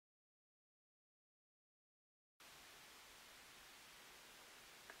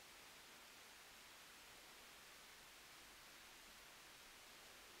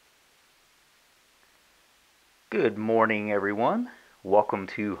Good morning, everyone. Welcome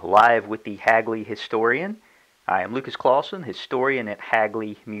to Live with the Hagley Historian. I am Lucas Clawson, historian at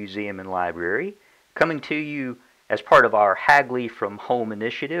Hagley Museum and Library, coming to you as part of our Hagley from Home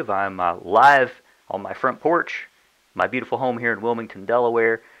initiative. I'm live on my front porch, my beautiful home here in Wilmington,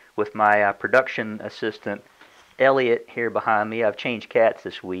 Delaware, with my production assistant, Elliot, here behind me. I've changed cats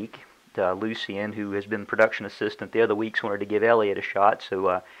this week. Lucian, who has been production assistant the other weeks, wanted to give Elliot a shot,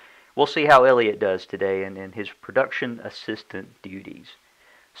 so we'll see how Elliot does today in his production assistant duties.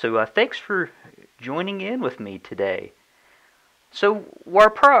 So thanks for joining in with me today. So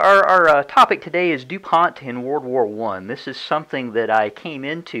our topic today is DuPont in World War I. This is something that I came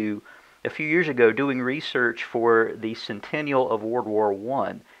into a few years ago doing research for the centennial of World War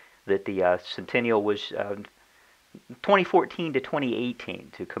I. That the centennial was 2014 to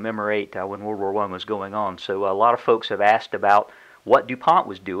 2018 to commemorate when World War I was going on. So a lot of folks have asked about what DuPont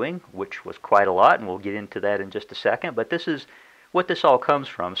was doing, which was quite a lot, and we'll get into that in just a second. But this is what this all comes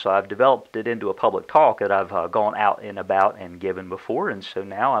from. So I've developed it into a public talk that I've gone out and about and given before, and so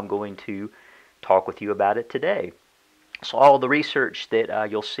now I'm going to talk with you about it today. So all the research that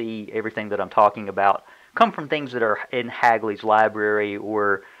you'll see, everything that I'm talking about, come from things that are in Hagley's library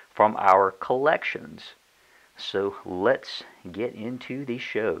or from our collections. So let's get into the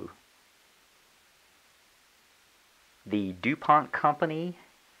show. The DuPont Company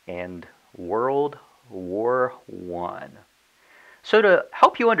and World War I. So to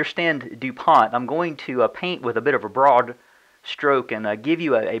help you understand DuPont, I'm going to paint with a bit of a broad stroke and give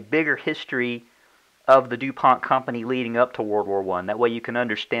you a bigger history of the DuPont Company leading up to World War I. That way you can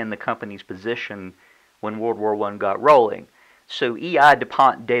understand the company's position when World War I got rolling. So E.I.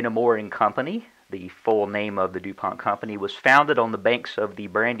 DuPont Dannemora and Company, the full name of the DuPont Company, was founded on the banks of the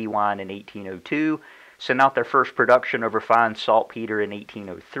Brandywine in 1802, sent out their first production of refined saltpeter in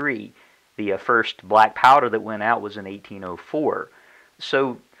 1803. The first black powder that went out was in 1804.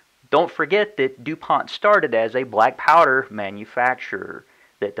 So don't forget that DuPont started as a black powder manufacturer.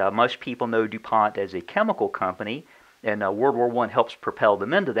 That most people know DuPont as a chemical company, and World War I helps propel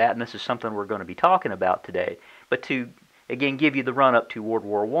them into that, and this is something we're going to be talking about today. But to, again, give you the run-up to World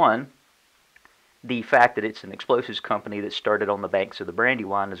War I, the fact that it's an explosives company that started on the banks of the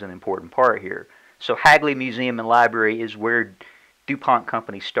Brandywine is an important part here. So Hagley Museum and Library is where DuPont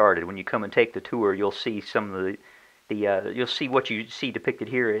Company started. When you come and take the tour, you'll see some of you'll see what you see depicted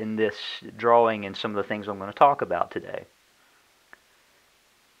here in this drawing and some of the things I'm going to talk about today.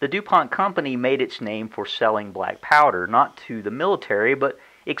 The DuPont Company made its name for selling black powder, not to the military, but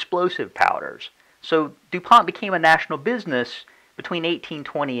explosive powders. So DuPont became a national business between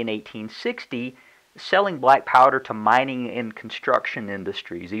 1820 and 1860, selling black powder to mining and construction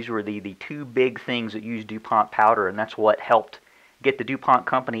industries. These were the two big things that used DuPont powder, and that's what helped get the DuPont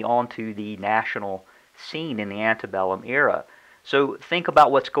Company onto the national scene in the antebellum era. So think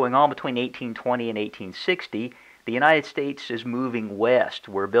about what's going on between 1820 and 1860. The United States is moving west.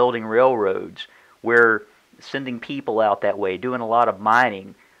 We're building railroads. We're sending people out that way, doing a lot of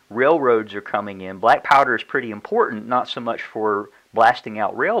mining. Railroads are coming in. Black powder is pretty important, not so much for blasting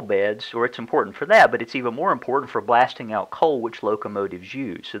out rail beds, or it's important for that, but it's even more important for blasting out coal, which locomotives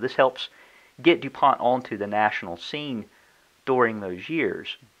use. So this helps get DuPont onto the national scene during those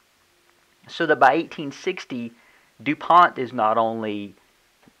years. So that by 1860, DuPont is not only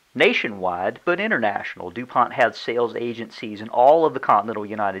nationwide, but international. DuPont had sales agencies in all of the continental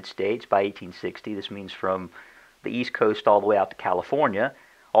United States by 1860. This means from the East Coast all the way out to California.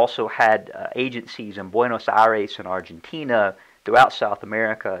 Also had agencies in Buenos Aires and Argentina, throughout South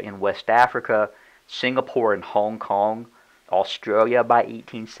America, in West Africa, Singapore and Hong Kong, Australia by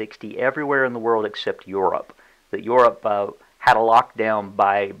 1860, everywhere in the world except Europe. That Europe had a lockdown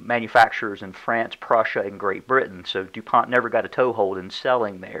by manufacturers in France, Prussia, and Great Britain, so DuPont never got a toehold in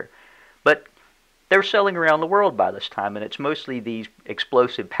selling there. But they're selling around the world by this time, and it's mostly these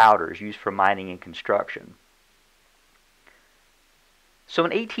explosive powders used for mining and construction. So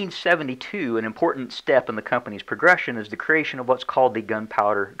in 1872, an important step in the company's progression is the creation of what's called the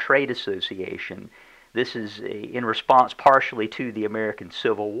Gunpowder Trade Association. This is in response partially to the American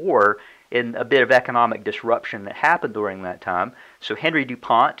Civil War and a bit of economic disruption that happened during that time. So Henry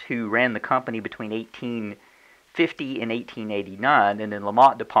DuPont, who ran the company between 1850 and 1889, and then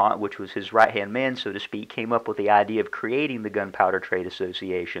Lamont DuPont, which was his right-hand man, so to speak, came up with the idea of creating the Gunpowder Trade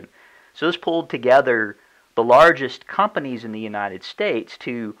Association. So this pulled together the largest companies in the United States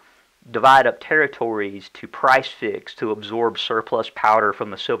to divide up territories, to price fix, to absorb surplus powder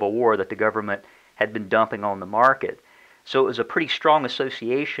from the Civil War that the government had been dumping on the market. So it was a pretty strong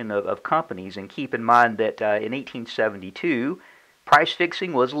association of companies, and keep in mind that in 1872, price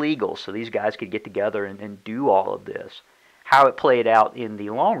fixing was legal, so these guys could get together and do all of this. How it played out in the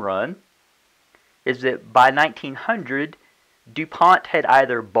long run is that by 1900, DuPont had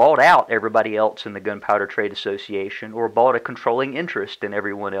either bought out everybody else in the Gunpowder Trade Association or bought a controlling interest in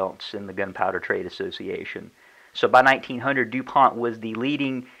everyone else in the Gunpowder Trade Association. So by 1900, DuPont was the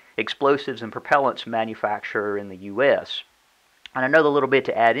leading explosives and propellants manufacturer in the U.S. And another little bit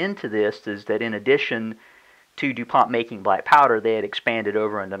to add into this is that in addition to DuPont making black powder, they had expanded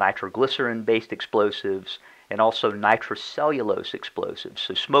over into nitroglycerin-based explosives and also nitrocellulose explosives.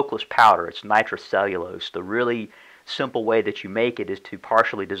 So smokeless powder, it's nitrocellulose. The really simple way that you make it is to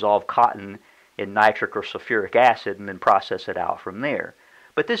partially dissolve cotton in nitric or sulfuric acid and then process it out from there.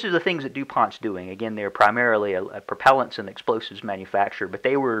 But this is the things that DuPont's doing. Again, they're primarily a propellants and explosives manufacturer, but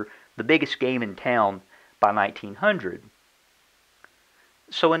they were the biggest game in town by 1900.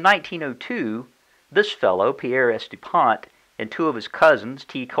 So in 1902, this fellow, Pierre S. DuPont, and two of his cousins,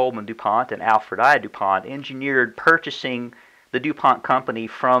 T. Coleman DuPont and Alfred I. DuPont, engineered purchasing the DuPont Company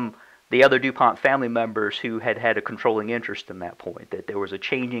from the other DuPont family members who had had a controlling interest in that point, that there was a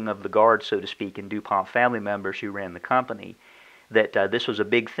changing of the guard, so to speak, in DuPont family members who ran the company, that this was a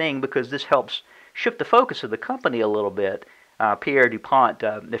big thing because this helps shift the focus of the company a little bit. Pierre DuPont,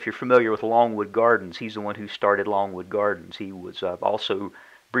 if you're familiar with Longwood Gardens, he's the one who started Longwood Gardens. He was also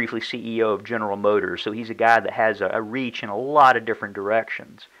briefly CEO of General Motors, so he's a guy that has a reach in a lot of different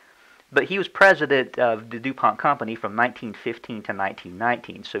directions. But he was president of the DuPont Company from 1915 to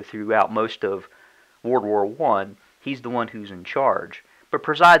 1919, so throughout most of World War I, he's the one who's in charge, but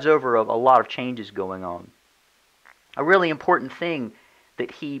presides over a lot of changes going on. A really important thing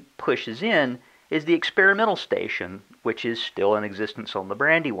that he pushes in is the experimental station, which is still in existence on the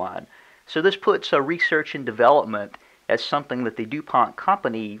Brandywine. So this puts research and development as something that the DuPont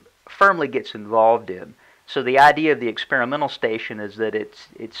Company firmly gets involved in. So the idea of the experimental station is that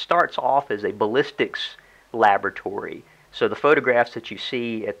it starts off as a ballistics laboratory. So the photographs that you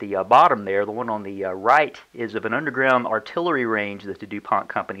see at the bottom there, the one on the right, is of an underground artillery range that the DuPont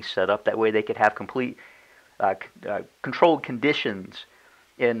Company set up. That way they could have complete controlled conditions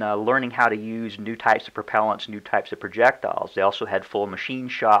in learning how to use new types of propellants, new types of projectiles. They also had full machine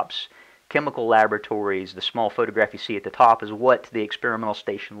shops, chemical laboratories. The small photograph you see at the top is what the experimental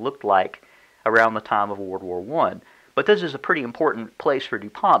station looked like around the time of World War I. But this is a pretty important place for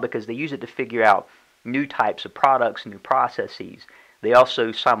DuPont because they use it to figure out new types of products, new processes. They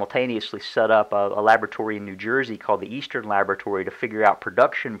also simultaneously set up a laboratory in New Jersey called the Eastern Laboratory to figure out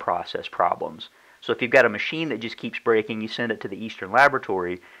production process problems. So if you've got a machine that just keeps breaking, you send it to the Eastern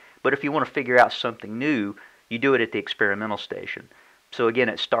Laboratory. But if you want to figure out something new, you do it at the experimental station. So again,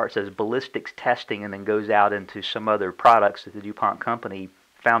 it starts as ballistics testing and then goes out into some other products that the DuPont Company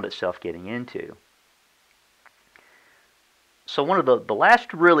found itself getting into. So one of the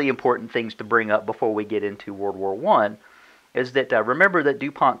last really important things to bring up before we get into World War I is that remember that the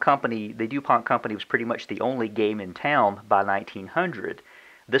DuPont Company was pretty much the only game in town by 1900.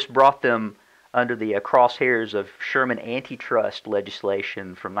 This brought them under the crosshairs of Sherman antitrust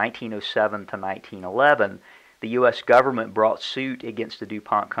legislation from 1907 to 1911. The U.S. government brought suit against the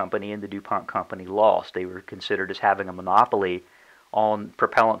DuPont Company, and the DuPont Company lost. They were considered as having a monopoly on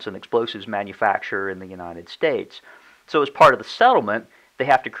propellants and explosives manufacture in the United States. So as part of the settlement, they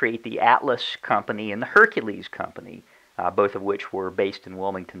have to create the Atlas Company and the Hercules Company, both of which were based in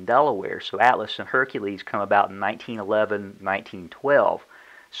Wilmington, Delaware. So Atlas and Hercules come about in 1911, 1912.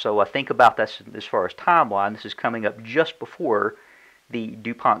 So think about this as far as timeline. This is coming up just before the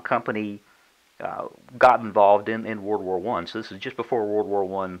DuPont Company got involved in World War I. So this is just before World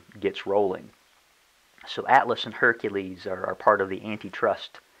War I gets rolling. So Atlas and Hercules are part of the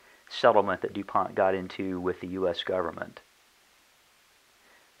antitrust settlement that DuPont got into with the U.S. government.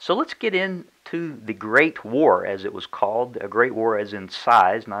 So let's get into the Great War, as it was called. A Great War as in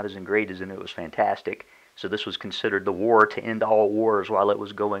size, not as in great as in it was fantastic. So this was considered the war to end all wars while it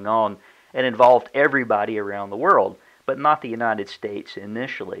was going on and involved everybody around the world, but not the United States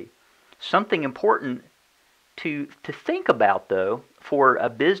initially. Something important to think about, though, for a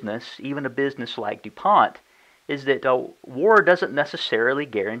business, even a business like DuPont, is that war doesn't necessarily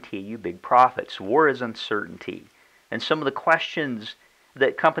guarantee you big profits. War is uncertainty. And some of the questions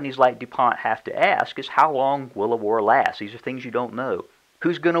that companies like DuPont have to ask is, how long will a war last? These are things you don't know.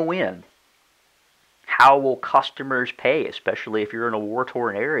 Who's going to win? How will customers pay, especially if you're in a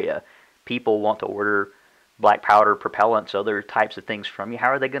war-torn area? People want to order black powder, propellants, other types of things from you. How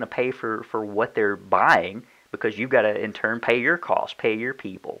are they going to pay for what they're buying? Because you've got to, in turn, pay your costs, pay your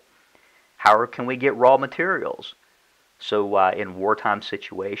people. How can we get raw materials? So in wartime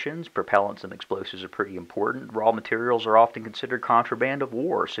situations, propellants and explosives are pretty important. Raw materials are often considered contraband of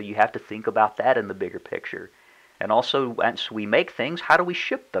war, so you have to think about that in the bigger picture. And also, once we make things, how do we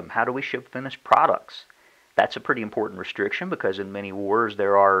ship them? How do we ship finished products? That's a pretty important restriction because in many wars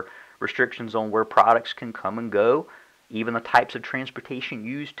there are restrictions on where products can come and go, even the types of transportation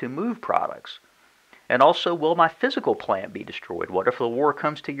used to move products. And also, will my physical plant be destroyed? What if the war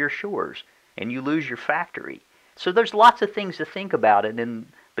comes to your shores and you lose your factory? So there's lots of things to think about, and in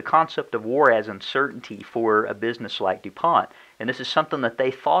the concept of war as uncertainty for a business like DuPont. And this is something that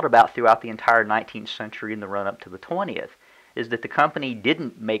they thought about throughout the entire 19th century and the run-up to the 20th, is that the company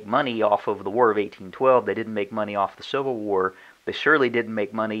didn't make money off of the War of 1812. They didn't make money off the Civil War. They surely didn't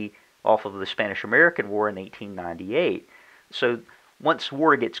make money off of the Spanish-American War in 1898. So once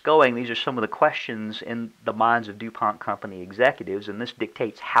war gets going, these are some of the questions in the minds of DuPont Company executives, and this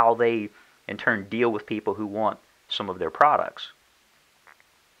dictates how they, in turn, deal with people who want some of their products.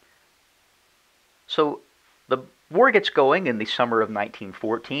 So the war gets going in the summer of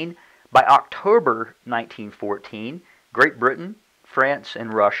 1914. By October 1914, Great Britain, France,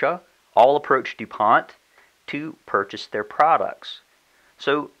 and Russia all approached DuPont to purchase their products.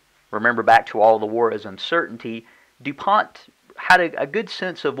 So remember, back to all the war as uncertainty, DuPont had a good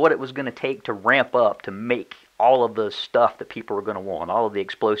sense of what it was going to take to ramp up to make all of the stuff that people were going to want, all of the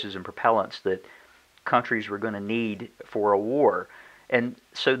explosives and propellants that countries were going to need for a war. And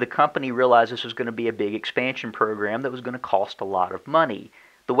so the company realized this was going to be a big expansion program that was going to cost a lot of money.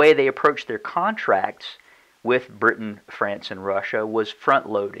 The way they approached their contracts with Britain, France, and Russia was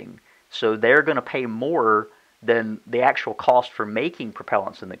front-loading. So they're going to pay more than the actual cost for making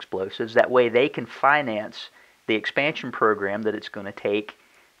propellants and explosives. That way they can finance the expansion program that it's going to take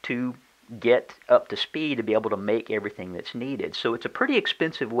to get up to speed to be able to make everything that's needed. So it's a pretty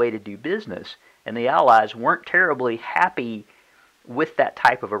expensive way to do business, and the Allies weren't terribly happy with that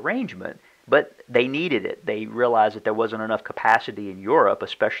type of arrangement, but they needed it. They realized that there wasn't enough capacity in Europe,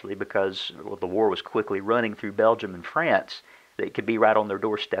 especially because the war was quickly running through Belgium and France, that it could be right on their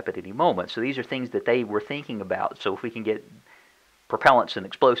doorstep at any moment. So these are things that they were thinking about. So if we can get propellants and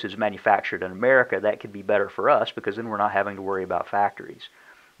explosives manufactured in America, that could be better for us because then we're not having to worry about factories.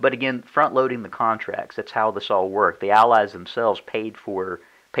 But again, front-loading the contracts, that's how this all worked. The Allies themselves paid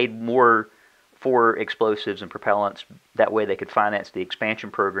more for explosives and propellants. That way they could finance the expansion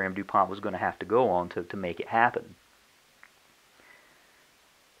program DuPont was going to have to go on to make it happen.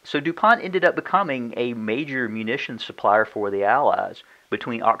 So DuPont ended up becoming a major munitions supplier for the Allies.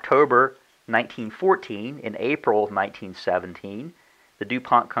 Between October 1914 and April of 1917, the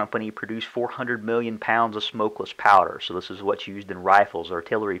DuPont Company produced 400 million pounds of smokeless powder. So this is what's used in rifles,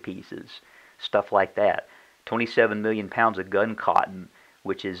 artillery pieces, stuff like that. 27 million pounds of gun cotton,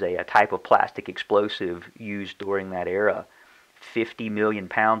 which is a type of plastic explosive used during that era. 50 million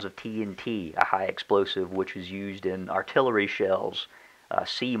pounds of TNT, a high explosive which was used in artillery shells,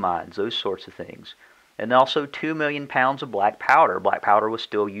 sea mines, those sorts of things. And also 2 million pounds of black powder. Black powder was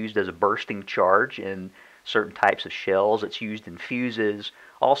still used as a bursting charge in certain types of shells. It's used in fuses,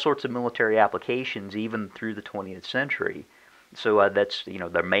 all sorts of military applications, even through the 20th century. So that's,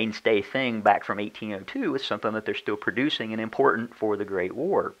 their mainstay thing back from 1802 is something that they're still producing and important for the Great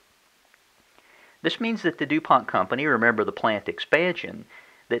War. This means that the DuPont Company, remember the plant expansion,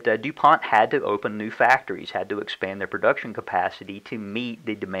 that DuPont had to open new factories, had to expand their production capacity to meet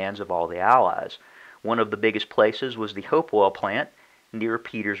the demands of all the Allies. One of the biggest places was the Hopewell plant near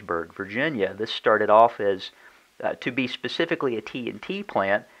Petersburg, Virginia. This started off as to be specifically a TNT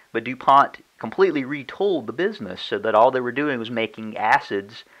plant, but DuPont completely retooled the business so that all they were doing was making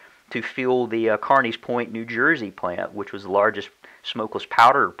acids to fuel the Carneys Point, New Jersey plant, which was the largest smokeless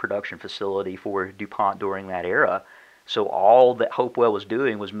powder production facility for DuPont during that era. So all that Hopewell was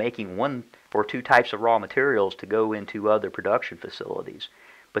doing was making one or two types of raw materials to go into other production facilities.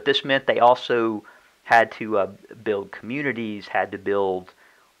 But this meant they also had to build communities, had to build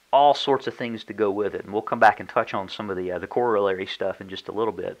all sorts of things to go with it. And we'll come back and touch on some of the corollary stuff in just a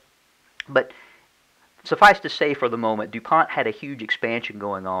little bit. But suffice to say for the moment, DuPont had a huge expansion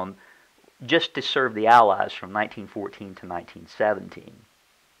going on just to serve the Allies from 1914 to 1917.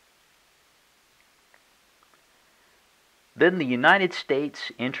 Then the United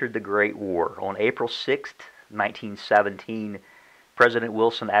States entered the Great War. On April 6, 1917, President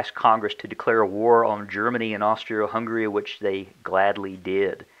Wilson asked Congress to declare a war on Germany and Austria-Hungary, which they gladly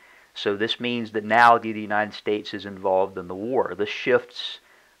did. So this means that now the United States is involved in the war. This shifts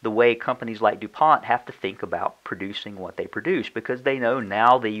the way companies like DuPont have to think about producing what they produce, because they know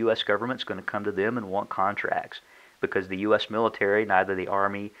now the U.S. government's going to come to them and want contracts, because the U.S. military, neither the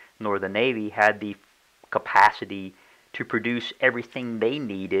Army nor the Navy, had the capacity to produce everything they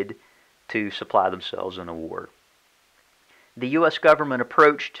needed to supply themselves in a war. The U.S. government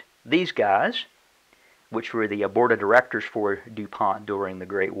approached these guys, which were the board of directors for DuPont during the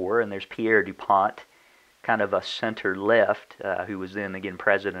Great War, and there's Pierre DuPont, kind of a center left, who was then again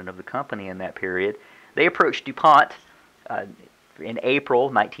president of the company in that period. They approached DuPont in April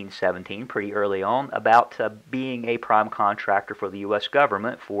 1917, pretty early on, about being a prime contractor for the U.S.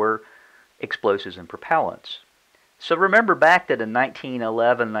 government for explosives and propellants. So remember back that in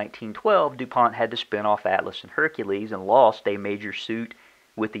 1911, 1912, DuPont had to spin off Atlas and Hercules and lost a major suit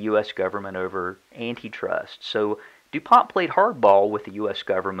with the U.S. government over antitrust. So DuPont played hardball with the U.S.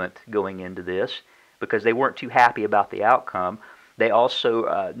 government going into this because they weren't too happy about the outcome. They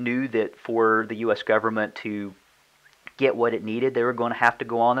also knew that for the U.S. government to get what it needed, they were going to have to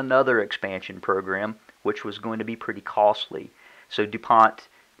go on another expansion program, which was going to be pretty costly. So DuPont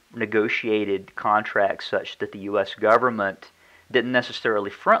negotiated contracts such that the U.S. government didn't necessarily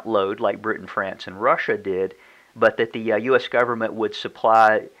front load like Britain, France, and Russia did, but that the U.S. government would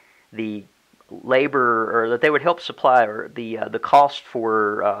supply the labor, or that they would help supply the cost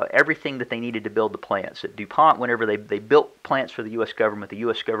for everything that they needed to build the plants. At DuPont, whenever they built plants for the U.S.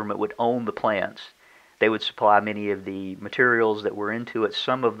 government would own the plants. They would supply many of the materials that were into it,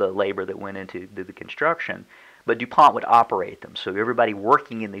 some of the labor that went into the construction, but DuPont would operate them. So everybody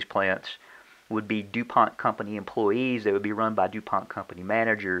working in these plants would be DuPont Company employees. They would be run by DuPont Company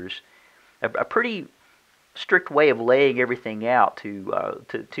managers. A pretty strict way of laying everything out to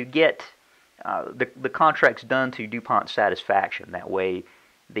get the contracts done to DuPont's satisfaction. That way,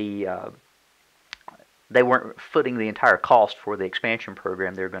 they weren't footing the entire cost for the expansion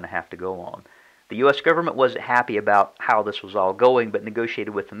program they're going to have to go on. The U.S. government wasn't happy about how this was all going, but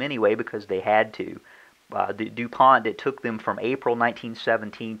negotiated with them anyway because they had to. DuPont, it took them from April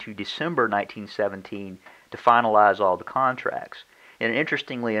 1917 to December 1917 to finalize all the contracts. And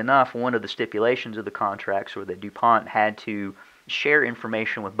interestingly enough, one of the stipulations of the contracts were that DuPont had to share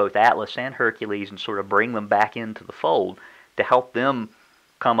information with both Atlas and Hercules and sort of bring them back into the fold to help them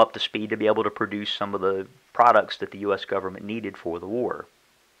come up to speed to be able to produce some of the products that the U.S. government needed for the war.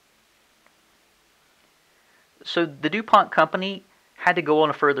 So the DuPont Company had to go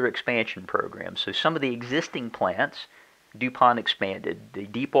on a further expansion program. So some of the existing plants, DuPont expanded. The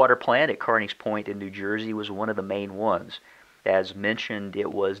deepwater plant at Carneys Point in New Jersey was one of the main ones. As mentioned,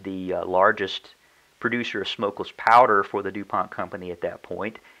 it was the largest producer of smokeless powder for the DuPont Company at that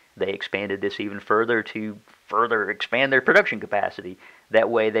point. They expanded this even further to further expand their production capacity. That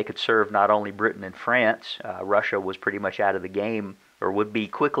way they could serve not only Britain and France. Russia was pretty much out of the game, or would be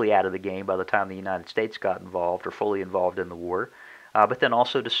quickly out of the game by the time the United States got involved or fully involved in the war, but then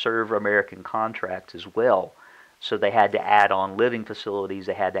also to serve American contracts as well. So they had to add on living facilities,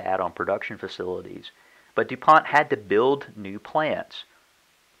 they had to add on production facilities. But DuPont had to build new plants.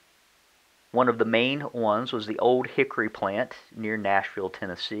 One of the main ones was the Old Hickory plant near Nashville,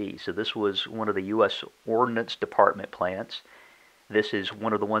 Tennessee. So this was one of the U.S. Ordnance Department plants. This is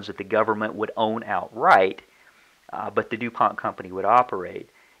one of the ones that the government would own outright, but the DuPont Company would operate.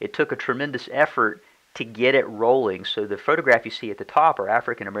 It took a tremendous effort to get it rolling. So the photograph you see at the top are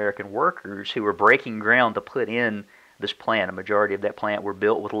African American workers who were breaking ground to put in this plant. A majority of that plant were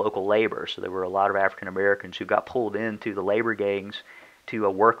built with local labor. So there were a lot of African Americans who got pulled into the labor gangs to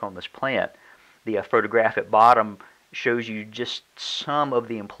work on this plant. The photograph at bottom shows you just some of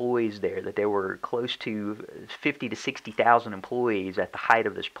the employees there, that there were close to 50 to 60,000 employees at the height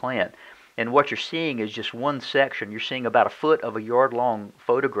of this plant. And what you're seeing is just one section. You're seeing about a foot of a yard-long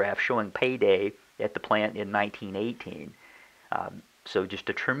photograph showing payday at the plant in 1918. So just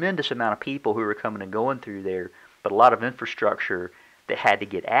a tremendous amount of people who were coming and going through there, but a lot of infrastructure that had to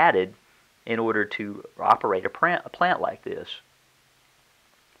get added in order to operate a plant like this.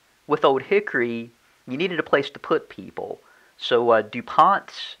 With Old Hickory, you needed a place to put people. So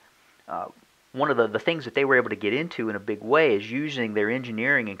DuPont's, one of the things that they were able to get into in a big way is using their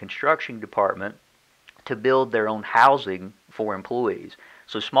engineering and construction department to build their own housing for employees.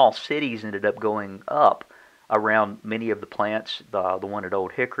 So small cities ended up going up around many of the plants, the one at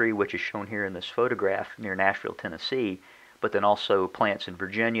Old Hickory, which is shown here in this photograph near Nashville, Tennessee, but then also plants in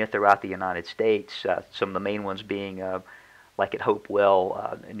Virginia throughout the United States, some of the main ones being like at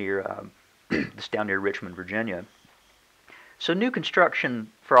Hopewell, just down near Richmond, Virginia. So new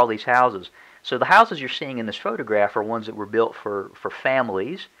construction for all these houses. So the houses you're seeing in this photograph are ones that were built for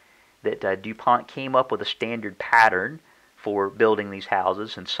families, that DuPont came up with a standard pattern for building these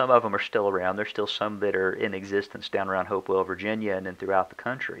houses, and some of them are still around. There's still some that are in existence down around Hopewell, Virginia, and then throughout the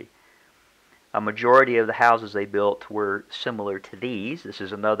country. A majority of the houses they built were similar to these. This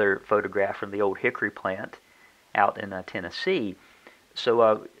is another photograph from the Old Hickory plant out in Tennessee.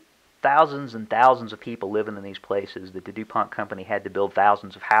 So thousands and thousands of people living in these places that the DuPont Company had to build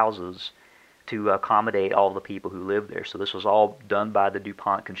thousands of houses to accommodate all the people who lived there. So this was all done by the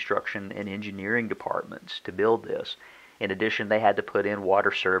DuPont construction and engineering departments to build this. In addition, they had to put in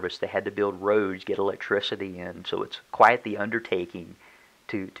water service, they had to build roads, get electricity in, so it's quite the undertaking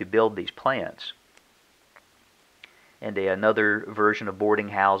to build these plants. And another version of boarding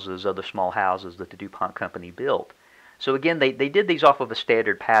houses, other small houses that the DuPont Company built. So again, they did these off of a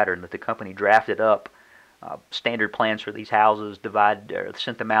standard pattern that the company drafted up, standard plans for these houses,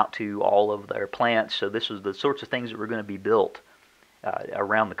 sent them out to all of their plants. So this was the sorts of things that were going to be built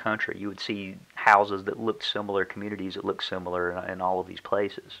around the country. You would see houses that looked similar, communities that looked similar in all of these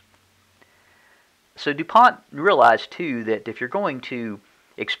places. So DuPont realized too that if you're going to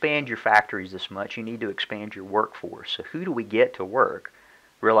expand your factories this much, you need to expand your workforce. So who do we get to work?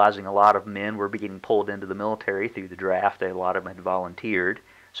 Realizing a lot of men were getting pulled into the military through the draft, a lot of them had volunteered,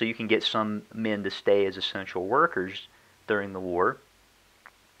 so you can get some men to stay as essential workers during the war.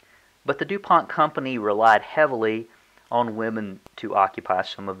 But the DuPont Company relied heavily on women to occupy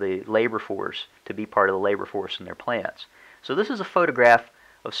some of the labor force, to be part of the labor force in their plants. So this is a photograph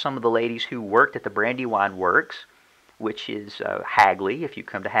of some of the ladies who worked at the Brandywine Works, which is Hagley. If you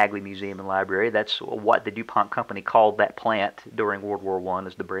come to Hagley Museum and Library, that's what the DuPont Company called that plant during World War I,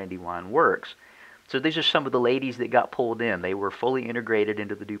 as the Brandywine Works. So these are some of the ladies that got pulled in. They were fully integrated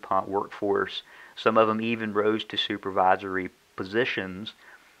into the DuPont workforce. Some of them even rose to supervisory positions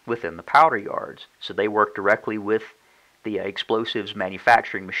within the powder yards. So they worked directly with the explosives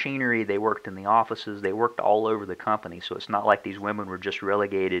manufacturing machinery. They worked in the offices. They worked all over the company. So it's not like these women were just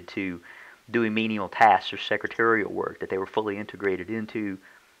relegated to doing menial tasks or secretarial work, that they were fully integrated into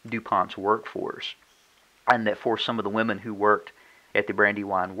DuPont's workforce. And that for some of the women who worked at the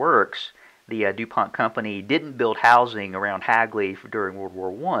Brandywine Works, the DuPont Company didn't build housing around Hagley during World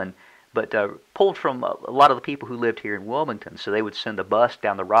War I, but pulled from a lot of the people who lived here in Wilmington. So they would send a bus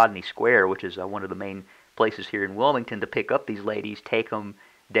down the Rodney Square, which is one of the main places here in Wilmington, to pick up these ladies, take them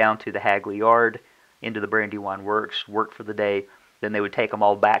down to the Hagley Yard, into the Brandywine Works, work for the day. Then they would take them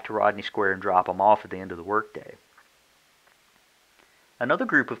all back to Rodney Square and drop them off at the end of the workday. Another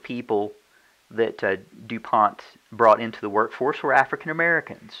group of people that DuPont brought into the workforce were African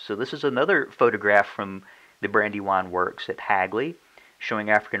Americans. So this is another photograph from the Brandywine Works at Hagley, showing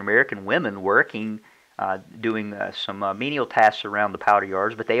African American women working, doing some menial tasks around the powder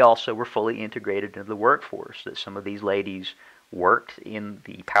yards, but they also were fully integrated into the workforce. That some of these ladies worked in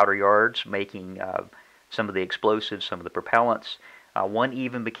the powder yards, making some of the explosives, some of the propellants. One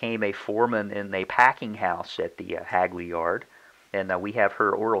even became a foreman in a packing house at the Hagley Yard. And we have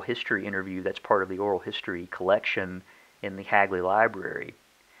her oral history interview that's part of the oral history collection in the Hagley Library.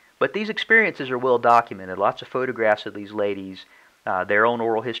 But these experiences are well documented. Lots of photographs of these ladies, their own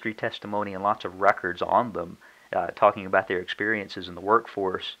oral history testimony, and lots of records on them talking about their experiences in the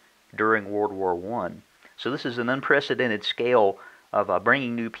workforce during World War I. So this is an unprecedented scale of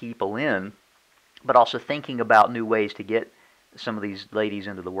bringing new people in, but also thinking about new ways to get some of these ladies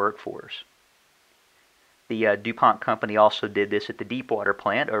into the workforce. The DuPont Company also did this at the Deepwater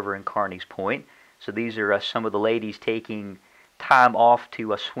plant over in Carneys Point. So these are some of the ladies taking time off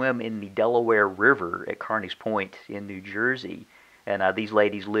to swim in the Delaware River at Carneys Point in New Jersey. And these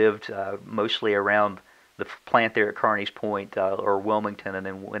ladies lived mostly around the plant there at Carneys Point or Wilmington, and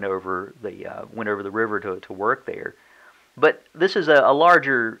then went over the river to work there. But this is a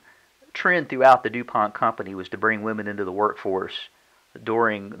larger trend throughout the DuPont Company, was to bring women into the workforce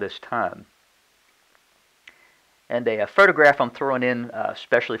during this time. And a photograph I'm throwing in,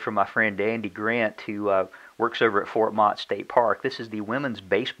 especially from my friend Andy Grant, who works over at Fort Mott State Park. This is the women's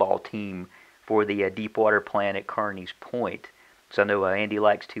baseball team for the Deepwater plant at Carneys Point. So I know Andy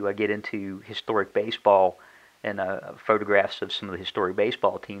likes to get into historic baseball and photographs of some of the historic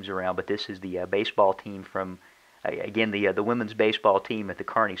baseball teams around. But this is the baseball team from, again, the women's baseball team at the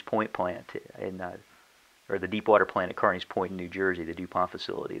Carneys Point plant, or the Deepwater plant at Carneys Point in New Jersey, the DuPont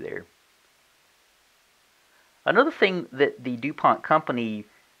facility there. Another thing that the DuPont Company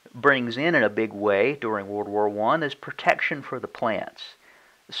brings in a big way during World War I is protection for the plants.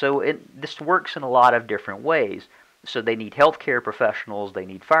 So this works in a lot of different ways. So they need healthcare professionals, they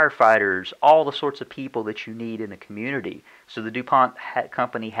need firefighters, all the sorts of people that you need in a community. So the DuPont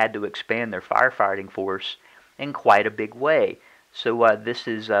Company had to expand their firefighting force in quite a big way. So this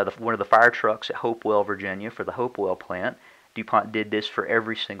is one of the fire trucks at Hopewell, Virginia, for the Hopewell plant. DuPont did this for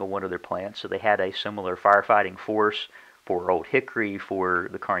every single one of their plants, so they had a similar firefighting force for Old Hickory, for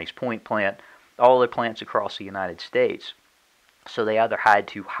the Carneys Point plant, all the plants across the United States. So they either had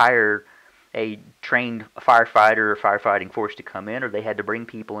to hire a trained firefighter or firefighting force to come in, or they had to bring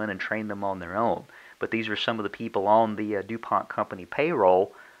people in and train them on their own. But these are some of the people on the DuPont Company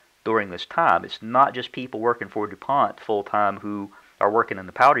payroll during this time. It's not just people working for DuPont full-time who are working in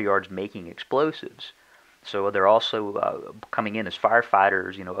the powder yards making explosives. So they're also coming in as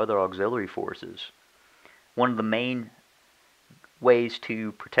firefighters, other auxiliary forces. One of the main ways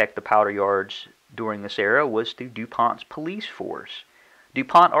to protect the powder yards during this era was through DuPont's police force.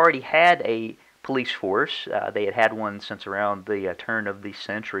 DuPont already had a police force. They had had one since around the turn of the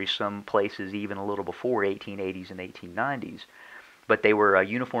century, some places even a little before 1880s and 1890s. But they were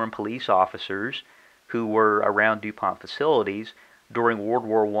uniformed police officers who were around DuPont facilities. During World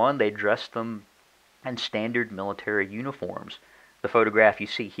War I, they dressed them in standard military uniforms. The photograph you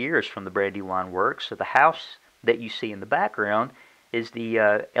see here is from the Brandywine Works. So the house that you see in the background is the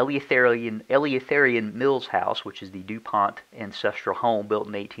Eleutherian Mills House, which is the DuPont ancestral home built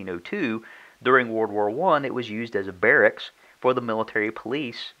in 1802. During World War I, it was used as a barracks for the military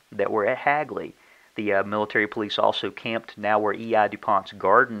police that were at Hagley. The military police also camped now where E.I. DuPont's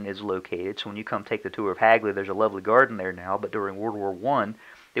garden is located. So when you come take the tour of Hagley, there's a lovely garden there now. But during World War I,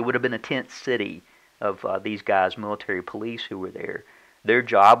 it would have been a tent city of these guys, military police who were there. Their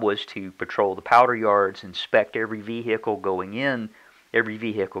job was to patrol the powder yards, inspect every vehicle going in, every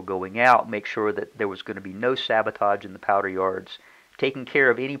vehicle going out, make sure that there was going to be no sabotage in the powder yards, taking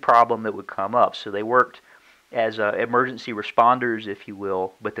care of any problem that would come up. So they worked as emergency responders, if you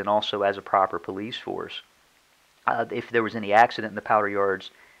will, but then also as a proper police force. If there was any accident in the powder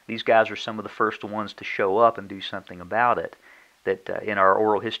yards, these guys were some of the first ones to show up and do something about it. That in our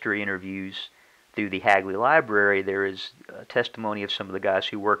oral history interviews through the Hagley Library, there is testimony of some of the guys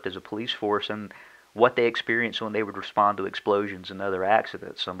who worked as a police force and what they experienced when they would respond to explosions and other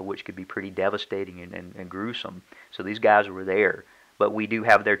accidents, some of which could be pretty devastating and gruesome. So these guys were there, but we do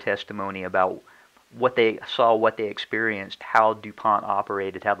have their testimony about what they saw, what they experienced, how DuPont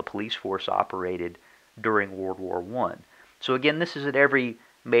operated, how the police force operated during World War I. So again, this is at every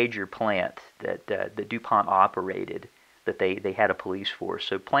major plant that DuPont operated, that they had a police force.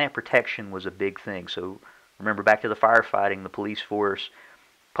 So plant protection was a big thing. So remember, back to the firefighting, the police force,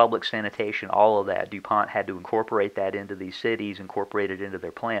 public sanitation, all of that. DuPont had to incorporate that into these cities, incorporate it into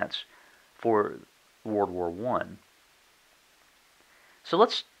their plants for World War I. So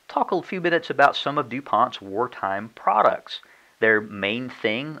let's talk a few minutes about some of DuPont's wartime products. Their main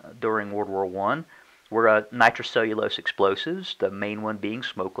thing during World War I were nitrocellulose explosives, the main one being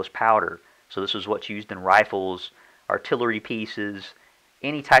smokeless powder. So this is what's used in rifles, artillery pieces,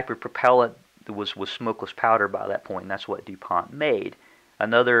 any type of propellant that was smokeless powder by that point, and that's what DuPont made.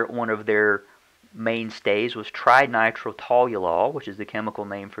 Another one of their mainstays was trinitrotoluol, which is the chemical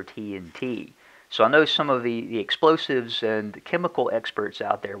name for TNT. So I know some of the explosives and chemical experts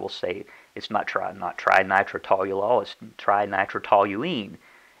out there will say it's not trinitrotoluol, it's trinitrotoluene.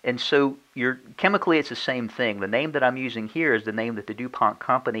 And so chemically it's the same thing. The name that I'm using here is the name that the DuPont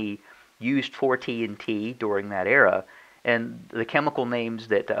Company used for TNT during that era, and the chemical names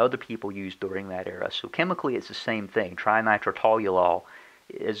that the other people used during that era. So chemically it's the same thing. Trinitrotoluol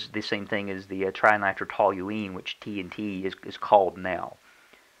is the same thing as the trinitrotoluene, which TNT is called now.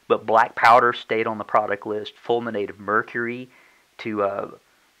 But black powder stayed on the product list. Fulminate of mercury,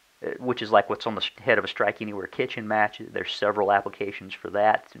 which is like what's on the head of a Strike Anywhere kitchen match. There's several applications for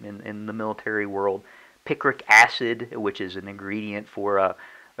that in the military world. Picric acid, which is an ingredient for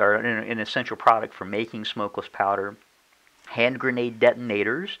or an essential product for making smokeless powder. Hand grenade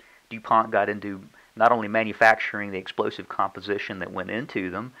detonators. DuPont got into not only manufacturing the explosive composition that went into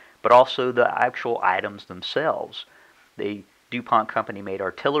them, but also the actual items themselves. The DuPont Company made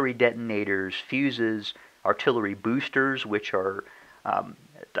artillery detonators, fuses, artillery boosters, which are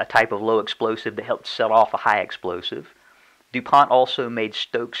a type of low explosive that helped set off a high explosive. DuPont also made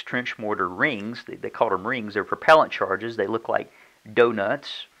Stokes trench mortar rings. They called them rings. They're propellant charges. They look like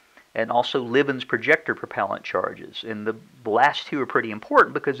donuts. And also Livens projector propellant charges. And the last two are pretty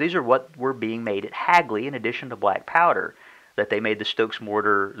important because these are what were being made at Hagley in addition to black powder. That they made the Stokes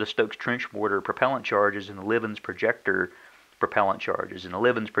trench mortar propellant charges and the Livens projector propellant charges. And the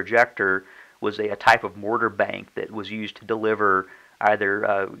Livens projector was a type of mortar bank that was used to deliver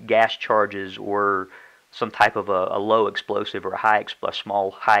either gas charges or some type of a low explosive or a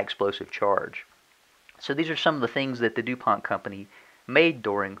small high explosive charge. So these are some of the things that the DuPont Company made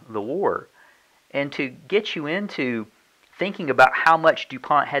during the war. And to get you into thinking about how much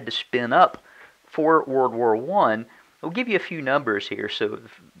DuPont had to spin up for World War I, I'll give you a few numbers here. So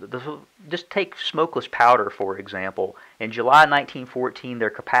just take smokeless powder, for example. In July 1914,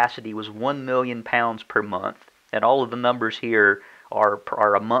 their capacity was 1 million pounds per month. And all of the numbers here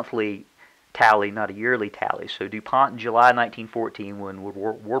are a monthly tally, not a yearly tally. So DuPont in July 1914, when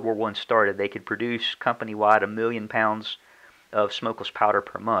World War I started, they could produce company-wide 1 million pounds of smokeless powder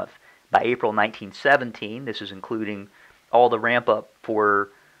per month. By April 1917, this is including all the ramp up for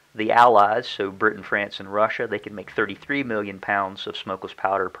the Allies, so Britain, France, and Russia, they could make 33 million pounds of smokeless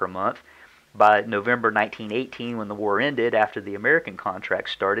powder per month. By November 1918, when the war ended, after the American contract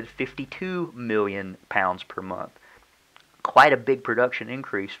started, 52 million pounds per month. Quite a big production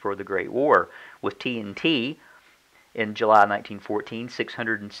increase for the Great War. With TNT in July 1914,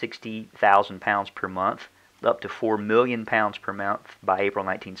 660,000 pounds per month, up to 4 million pounds per month by April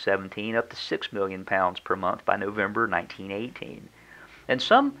 1917, up to 6 million pounds per month by November 1918. And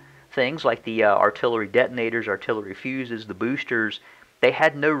some things like the artillery detonators, artillery fuses, the boosters, they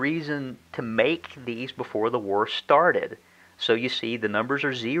had no reason to make these before the war started. So you see the numbers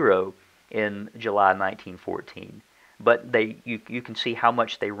are zero in July 1914. But you can see how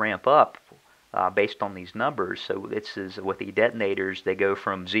much they ramp up based on these numbers. So this is with the detonators, they go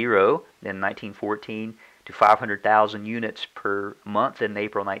from zero in 1914 to 500,000 units per month in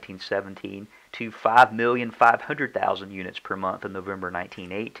April 1917 to 5,500,000 units per month in November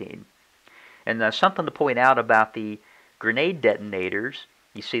 1918. And something to point out about the grenade detonators,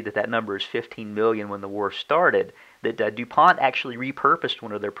 you see that number is 15 million when the war started, that DuPont actually repurposed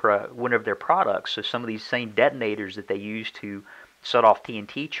one of their products. So some of these same detonators that they used to set off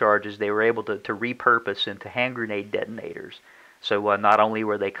TNT charges, they were able to repurpose into hand grenade detonators. So not only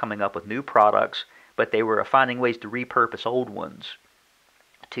were they coming up with new products, but they were finding ways to repurpose old ones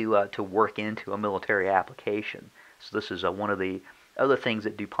to work into a military application. So this is one of the other things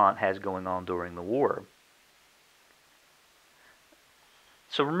that DuPont has going on during the war.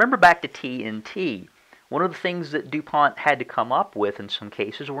 So remember back to TNT. One of the things that DuPont had to come up with in some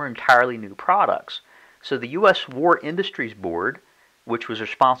cases were entirely new products. So the U.S. War Industries Board, which was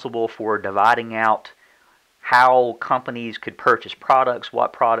responsible for dividing out how companies could purchase products,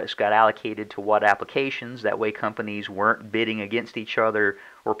 what products got allocated to what applications, that way companies weren't bidding against each other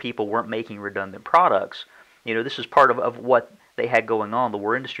or people weren't making redundant products. You know, this is part of what they had going on, the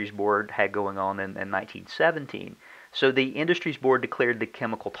War Industries Board had going on in 1917. So the Industries Board declared the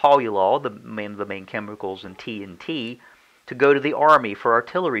chemical toluol, the main chemicals in TNT, to go to the Army for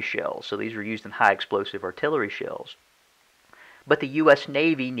artillery shells. So these were used in high explosive artillery shells. But the U.S.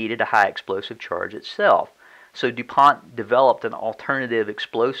 Navy needed a high explosive charge itself. So DuPont developed an alternative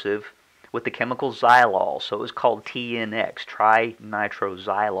explosive with the chemical xylol. So it was called TNX,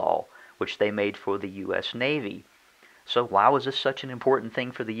 trinitroxylol, which they made for the U.S. Navy. So why was this such an important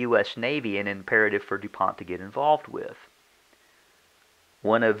thing for the U.S. Navy and imperative for DuPont to get involved with?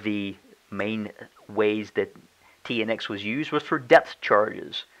 One of the main ways that TNX was used was for depth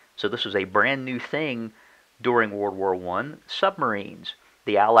charges. So this was a brand new thing during World War I. Submarines.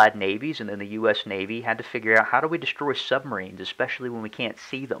 The Allied navies and then the U.S. Navy had to figure out, how do we destroy submarines, especially when we can't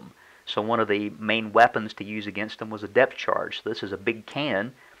see them? So one of the main weapons to use against them was a depth charge. So this is a big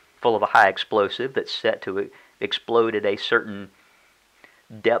can full of a high explosive that's set to explode at a certain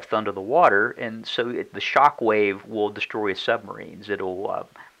depth under the water, and so the shock wave will destroy submarines. It'll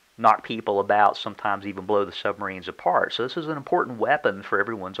knock people about, sometimes even blow the submarines apart. So this is an important weapon for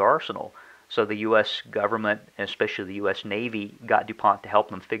everyone's arsenal. So the U.S. government, and especially the U.S. Navy, got DuPont to help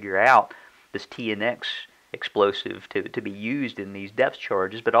them figure out this TNX explosive to be used in these depth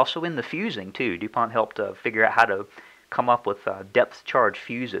charges, but also in the fusing too. DuPont helped figure out how to come up with depth charge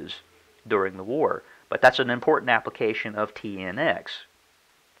fuses during the war. But that's an important application of TNX.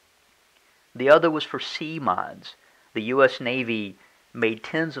 The other was for sea mines. The U.S. Navy made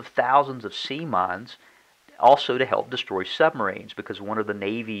tens of thousands of sea mines also to help destroy submarines, because one of the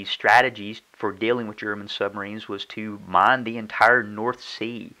Navy's strategies for dealing with German submarines was to mine the entire North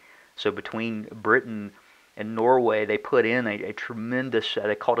Sea. So between Britain and Norway, they put in a tremendous,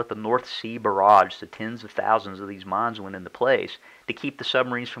 they called it the North Sea Barrage. So tens of thousands of these mines went into place to keep the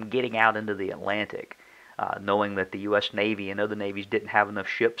submarines from getting out into the Atlantic. Knowing that the U.S. Navy and other navies didn't have enough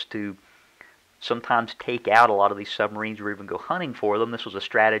ships to sometimes take out a lot of these submarines or even go hunting for them, this was a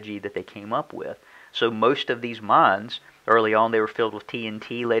strategy that they came up with. So most of these mines, early on they were filled with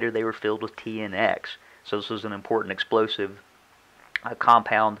TNT, later they were filled with TNX. So this was an important explosive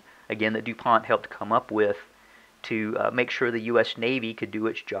compound, again, that DuPont helped come up with to make sure the U.S. Navy could do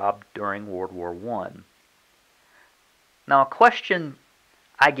its job during World War I. Now a question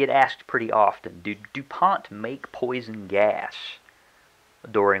I get asked pretty often, did DuPont make poison gas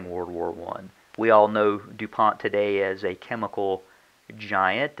during World War I? We all know DuPont today as a chemical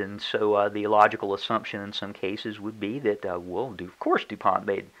giant, and so the logical assumption in some cases would be that, of course DuPont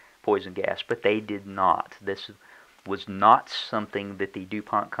made poison gas, but they did not. This was not something that the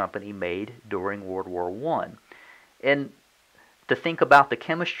DuPont Company made during World War I. And to think about the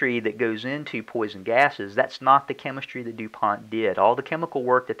chemistry that goes into poison gases, that's not the chemistry that DuPont did. All the chemical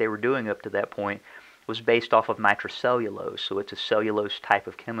work that they were doing up to that point was based off of nitrocellulose, so it's a cellulose type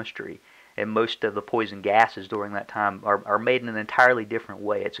of chemistry. And most of the poison gases during that time are made in an entirely different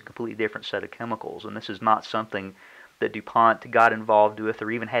way. It's a completely different set of chemicals, and this is not something that DuPont got involved with or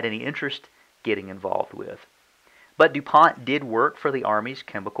even had any interest getting involved with. But DuPont did work for the Army's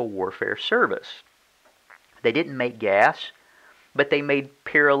Chemical Warfare Service. They didn't make gas, but they made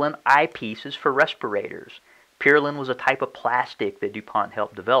Pyrrolin eyepieces for respirators. Pyrrolin was a type of plastic that DuPont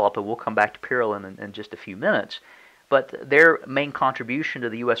helped develop, and we'll come back to Pyrrolin in just a few minutes. But their main contribution to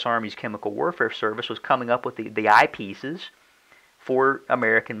the U.S. Army's Chemical Warfare Service was coming up with the eyepieces for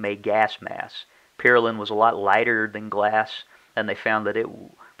American-made gas masks. Pyrrolin was a lot lighter than glass, and they found that it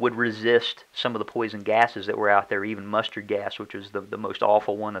would resist some of the poison gases that were out there, even mustard gas, which was the most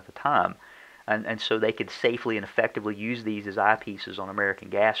awful one at the time. And so they could safely and effectively use these as eyepieces on American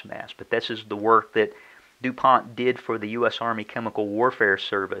gas masks. But this is the work that DuPont did for the U.S. Army Chemical Warfare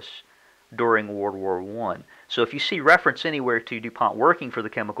Service during World War I. So if you see reference anywhere to DuPont working for the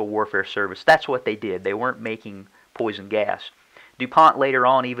Chemical Warfare Service, that's what they did. They weren't making poison gas. DuPont later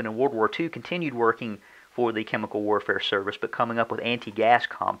on, even in World War II, continued working for the Chemical Warfare Service, but coming up with anti-gas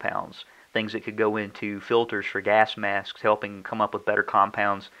compounds, things that could go into filters for gas masks, helping come up with better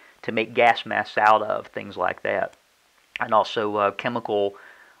compounds to make gas masks out of, things like that. And also chemical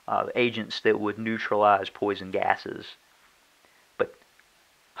agents that would neutralize poison gases. But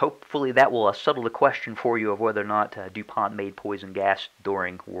hopefully that will settle the question for you of whether or not DuPont made poison gas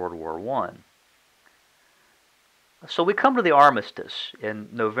during World War I. So we come to the armistice in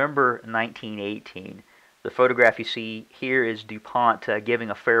November 1918. The photograph you see here is DuPont giving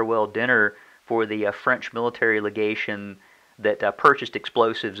a farewell dinner for the French military legation that purchased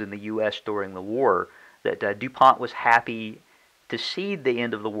explosives in the U.S. during the war. That DuPont was happy to see the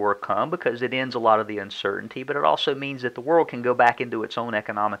end of the war come because it ends a lot of the uncertainty, but it also means that the world can go back into its own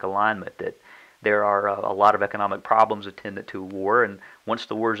economic alignment, that there are a lot of economic problems attendant to war, and once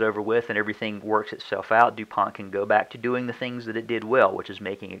the war's over with and everything works itself out, DuPont can go back to doing the things that it did well, which is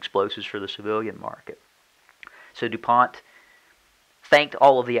making explosives for the civilian market. So DuPont thanked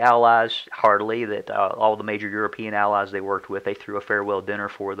all of the allies heartily, that all the major European allies they worked with, they threw a farewell dinner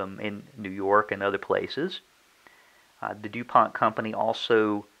for them in New York and other places. The DuPont Company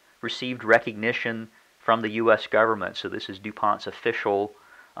also received recognition from the U.S. government, so this is DuPont's official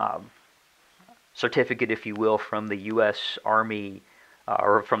certificate, if you will, from the U.S. Army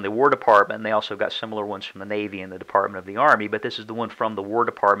or from the War Department. They also got similar ones from the Navy and the Department of the Army, but this is the one from the War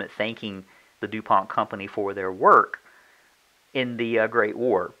Department thanking the DuPont Company for their work in the Great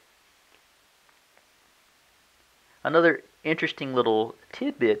War. Another interesting little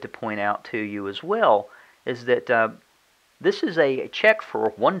tidbit to point out to you as well is that this is a check for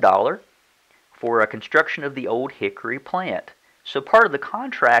 $1 for a construction of the Old Hickory plant. So part of the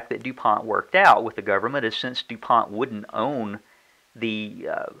contract that DuPont worked out with the government is, since DuPont wouldn't own the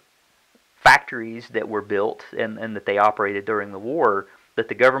factories that were built and that they operated during the war, that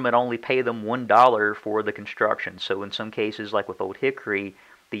the government only pay them $1 for the construction. So in some cases, like with Old Hickory,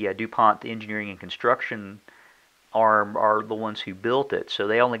 the DuPont Engineering and Construction arm are the ones who built it. So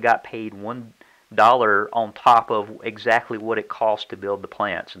they only got paid $1 on top of exactly what it cost to build the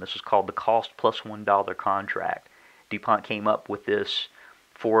plants. And this was called the cost plus $1 contract. DuPont came up with this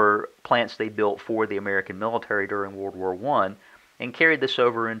for plants they built for the American military during World War I and carried this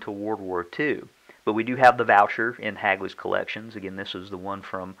over into World War II. But we do have the voucher in Hagley's collections. Again, this is the one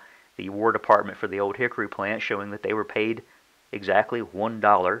from the War Department for the Old Hickory plant, showing that they were paid exactly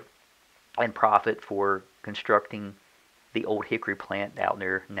 $1 in profit for constructing the Old Hickory plant out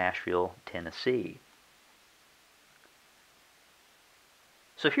near Nashville, Tennessee.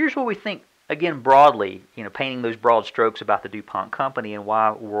 So here's what we think, again, broadly, painting those broad strokes about the DuPont Company and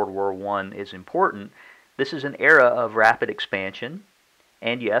why World War I is important. This is an era of rapid expansion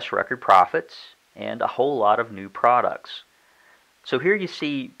and, yes, record profits and a whole lot of new products. So here you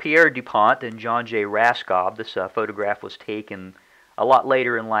see Pierre DuPont and John J. Raskob. This photograph was taken a lot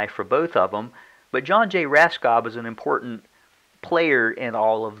later in life for both of them, but John J. Raskob is an important player in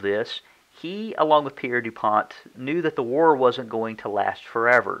all of this. He, along with Pierre DuPont, knew that the war wasn't going to last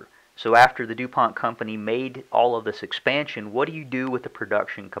forever. So after the DuPont Company made all of this expansion, what do you do with the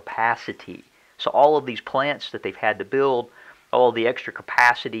production capacity? So all of these plants that they've had to build, all of the extra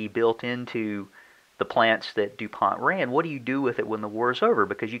capacity built into the plants that DuPont ran, what do you do with it when the war is over?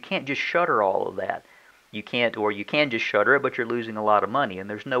 Because you can't just shutter all of that. You can't, or you can just shutter it, but you're losing a lot of money, and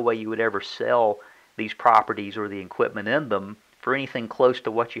there's no way you would ever sell these properties or the equipment in them for anything close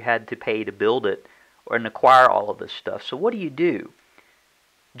to what you had to pay to build it and acquire all of this stuff. So what do?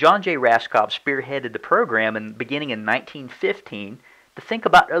 John J. Raskob spearheaded the program beginning in 1915 to think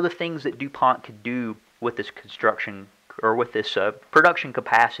about other things that DuPont could do with this construction or with this production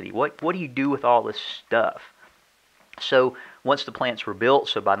capacity. What do you do with all this stuff? So once the plants were built,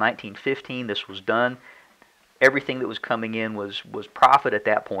 so by 1915 this was done, everything that was coming in was profit at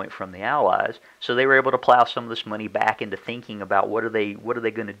that point from the Allies. So they were able to plow some of this money back into thinking about what are they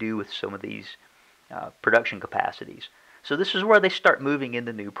going to do with some of these production capacities. So this is where they start moving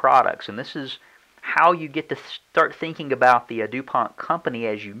into new products, and this is how you get to start thinking about the DuPont Company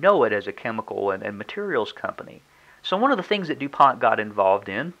as you know it, as a chemical and materials company. So one of the things that DuPont got involved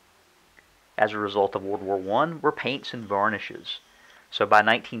in as a result of World War I were paints and varnishes. So by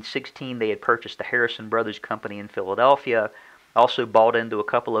 1916 they had purchased the Harrison Brothers Company in Philadelphia, also bought into a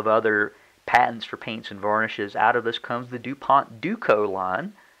couple of other patents for paints and varnishes. Out of this comes the DuPont Duco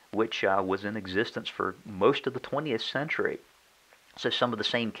line, which was in existence for most of the 20th century. So some of the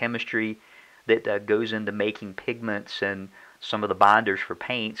same chemistry that goes into making pigments and some of the binders for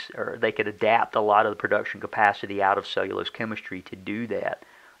paints, or they could adapt a lot of the production capacity out of cellulose chemistry to do that.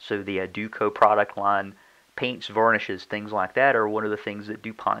 So the Duco product line, paints, varnishes, things like that are one of the things that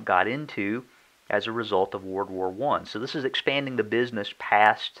DuPont got into as a result of World War I. So this is expanding the business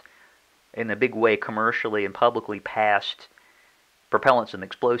past, in a big way commercially and publicly, past propellants and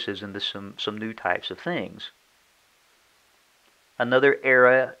explosives into some new types of things. Another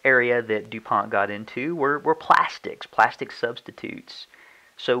area that DuPont got into were plastics, plastic substitutes.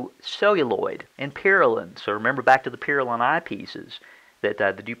 So celluloid and Pyrrolin. So remember back to the Pyrrolin eyepieces that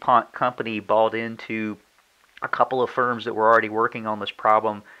the DuPont Company bought into. A couple of firms that were already working on this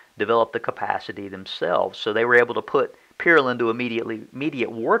problem developed the capacity themselves. So they were able to put Pyrrolin to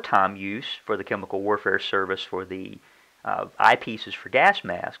immediate wartime use for the Chemical Warfare Service for the eyepieces for gas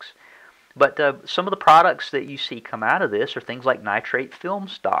masks. But some of the products that you see come out of this are things like nitrate film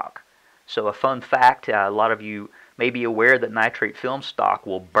stock. So a fun fact, a lot of you may be aware that nitrate film stock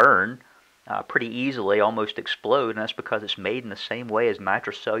will burn pretty easily, almost explode, and that's because it's made in the same way as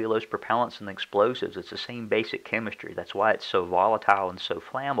nitrocellulose propellants and explosives. It's the same basic chemistry. That's why it's so volatile and so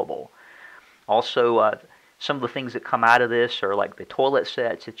flammable. Also, some of the things that come out of this are like the toilet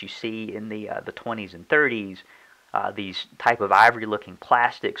sets that you see in the 20s and 30s. These type of ivory-looking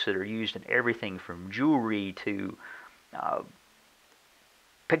plastics that are used in everything from jewelry to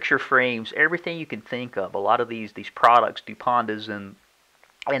picture frames, everything you can think of. A lot of these products, DuPont is in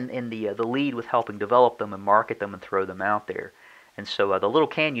the lead with helping develop them and market them and throw them out there. And so the little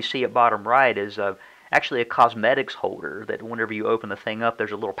can you see at bottom right is actually a cosmetics holder that whenever you open the thing up,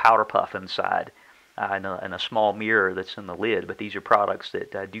 there's a little powder puff inside and a small mirror that's in the lid. But these are products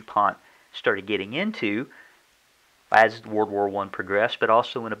that DuPont started getting into as World War I progressed, but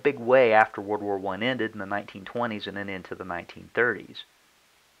also in a big way after World War I ended in the 1920s and then into the 1930s.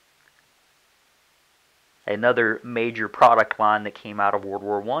 Another major product line that came out of World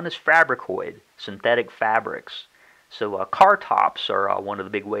War I is Fabricoid, synthetic fabrics. So car tops are one of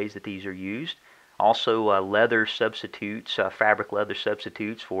the big ways that these are used. Also leather substitutes, fabric leather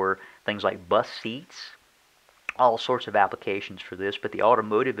substitutes for things like bus seats. All sorts of applications for this, but the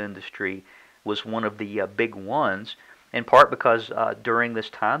automotive industry was one of the big ones, in part because during this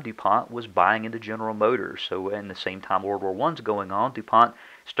time DuPont was buying into General Motors. So in the same time World War I's going on, DuPont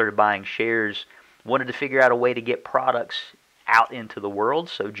started buying shares, wanted to figure out a way to get products out into the world,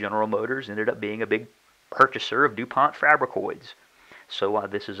 so General Motors ended up being a big purchaser of DuPont Fabricoids. So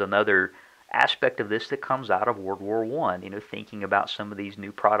this is another aspect of this that comes out of World War I, thinking about some of these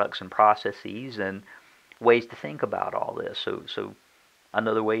new products and processes and ways to think about all this. So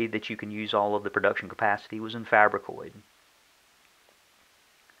another way that you can use all of the production capacity was in Fabricoid.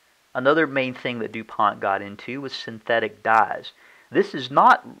 Another main thing that DuPont got into was synthetic dyes. This is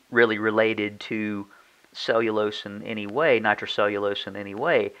not really related to cellulose in any way, nitrocellulose in any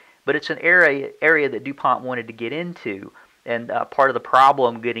way, but it's an area that DuPont wanted to get into. And part of the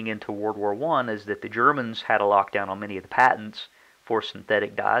problem getting into World War I is that the Germans had a lockdown on many of the patents for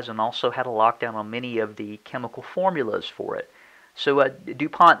synthetic dyes and also had a lockdown on many of the chemical formulas for it. So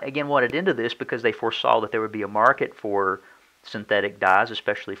DuPont again wanted into this because they foresaw that there would be a market for synthetic dyes,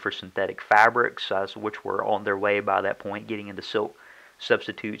 especially for synthetic fabrics, which were on their way by that point, getting into silk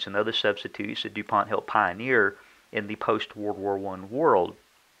substitutes and other substitutes that DuPont helped pioneer in the post-World War I world.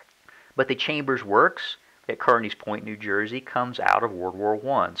 But the Chambers Works at Kearney's Point, New Jersey, comes out of World War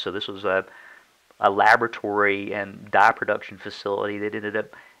I. So this was a laboratory and dye production facility that ended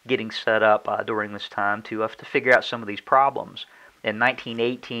up getting set up during this time to figure out some of these problems. In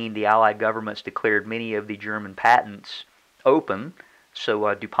 1918, the Allied governments declared many of the German patents open,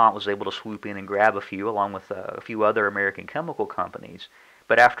 so DuPont was able to swoop in and grab a few, along with a few other American chemical companies.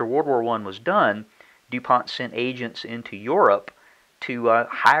 But after World War I was done, DuPont sent agents into Europe to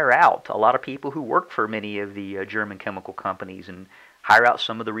hire out a lot of people who worked for many of the German chemical companies and hire out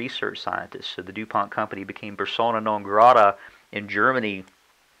some of the research scientists. So the DuPont Company became persona non grata in Germany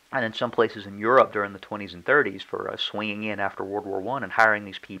and in some places in Europe during the 20s and 30s for swinging in after World War I and hiring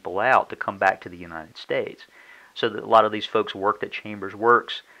these people out to come back to the United States. So that a lot of these folks worked at Chambers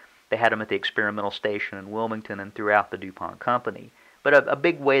Works. They had them at the experimental station in Wilmington and throughout the DuPont Company. But a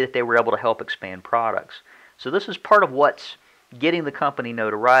big way that they were able to help expand products. So this is part of what's getting the company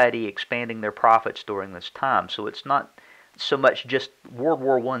notoriety, expanding their profits during this time. So it's not so much just World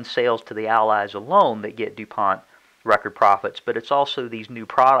War I sales to the Allies alone that get DuPont record profits, but it's also these new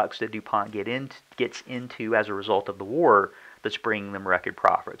products that DuPont gets into as a result of the war that's bringing them record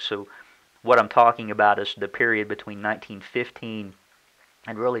profits. So what I'm talking about is the period between 1915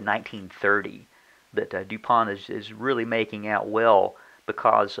 and really 1930 that DuPont is really making out well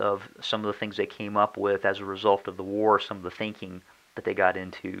because of some of the things they came up with as a result of the war, some of the thinking that they got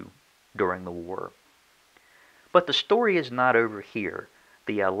into during the war. But the story is not over here.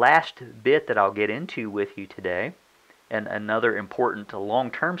 The last bit that I'll get into with you today, and another important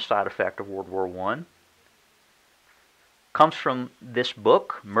long-term side effect of World War I, comes from this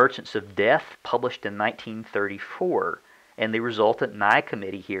book, Merchants of Death, published in 1934, and the resultant Nye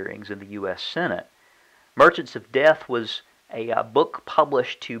Committee hearings in the U.S. Senate. Merchants of Death was a book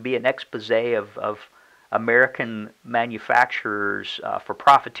published to be an expose of American manufacturers for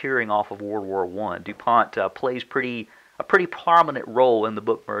profiteering off of World War I. DuPont plays a pretty prominent role in the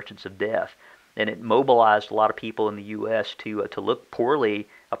book Merchants of Death, and it mobilized a lot of people in the U.S. to look poorly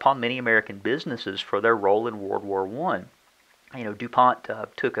upon many American businesses for their role in World War I. You know, DuPont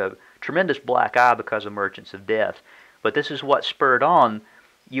took a tremendous black eye because of Merchants of Death, but this is what spurred on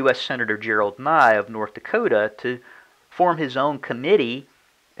U.S. Senator Gerald Nye of North Dakota to form his own committee,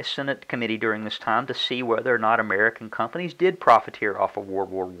 a Senate committee during this time, to see whether or not American companies did profiteer off of World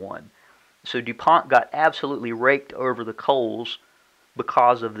War I. So DuPont got absolutely raked over the coals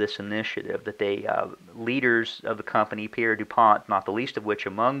because of this initiative that they, leaders of the company, Pierre DuPont, not the least of which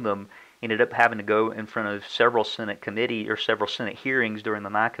among them, ended up having to go in front of several Senate committee or several Senate hearings during the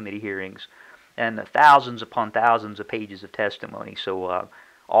Nye Committee hearings, and thousands upon thousands of pages of testimony. So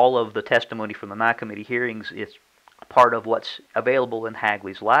all of the testimony from the Nye Committee hearings is part of what's available in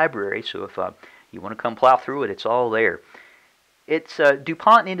Hagley's library. So if you want to come plow through it, it's all there. It's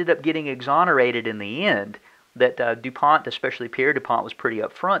DuPont ended up getting exonerated in the end. That DuPont, especially Pierre DuPont, was pretty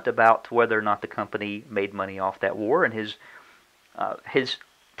upfront about whether or not the company made money off that war, and his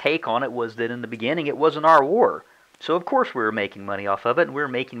take on it was that in the beginning it wasn't our war. So of course we were making money off of it, and we were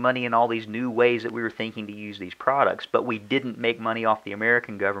making money in all these new ways that we were thinking to use these products, but we didn't make money off the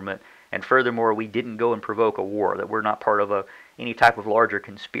American government, and furthermore we didn't go and provoke a war, that we're not part of any type of larger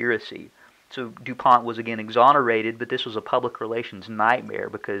conspiracy. So DuPont was again exonerated, but this was a public relations nightmare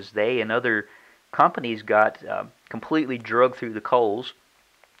because they and other companies got completely drugged through the coals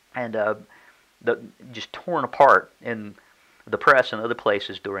and just torn apart in the press and other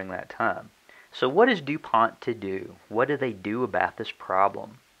places during that time. So what is DuPont to do? What do they do about this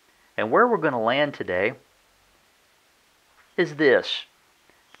problem? And where we're going to land today is this.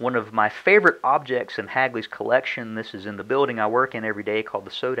 One of my favorite objects in Hagley's collection. This is in the building I work in every day called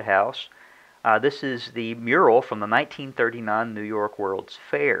the Soda House. This is the mural from the 1939 New York World's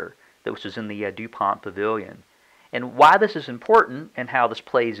Fair, which is in the DuPont Pavilion. And why this is important and how this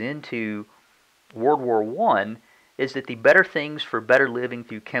plays into World War I is that the Better Things for Better Living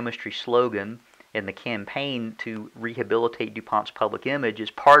Through Chemistry slogan and the campaign to rehabilitate DuPont's public image is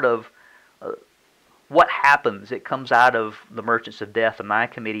part of what happens. It comes out of the Merchants of Death and Nye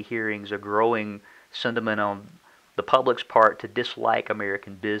Committee hearings, a growing sentiment on the public's part to dislike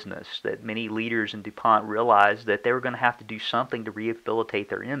American business, that many leaders in DuPont realized that they were going to have to do something to rehabilitate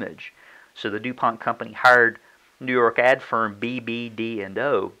their image. So the DuPont Company hired New York ad firm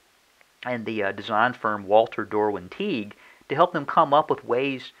BBD&O and the design firm Walter Dorwin Teague to help them come up with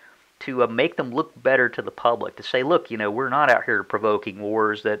ways to make them look better to the public, to say, look, we're not out here provoking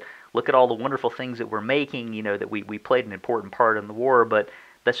wars, that look at all the wonderful things that we're making, that we played an important part in the war, but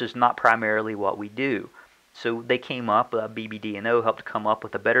this is not primarily what we do. So they came up, BBD&O helped come up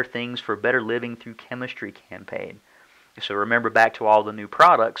with a Better Things for Better Living Through Chemistry campaign. So remember back to all the new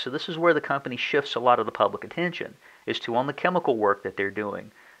products, so this is where the company shifts a lot of the public attention, is to on the chemical work that they're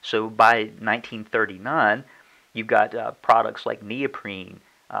doing. So by 1939, you've got products like neoprene.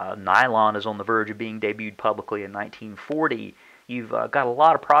 Nylon is on the verge of being debuted publicly in 1940. you've got a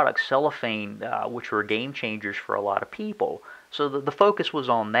lot of products, cellophane, which were game changers for a lot of people. So the focus was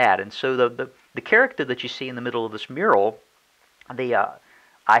on that. And so the character that you see in the middle of this mural, the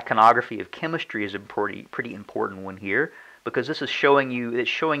iconography of chemistry is a pretty important one here, because this is showing you, it's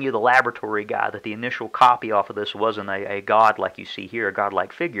showing you the laboratory guy, that the initial copy off of this wasn't a god like you see here, a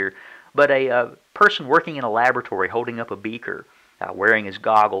godlike figure, but a person working in a laboratory holding up a beaker, wearing his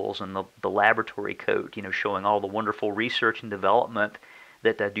goggles and the laboratory coat, showing all the wonderful research and development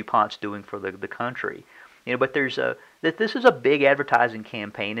that DuPont's doing for the country. But there's this is a big advertising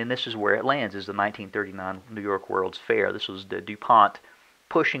campaign, and this is where it lands, is the 1939 New York World's Fair. This was the DuPont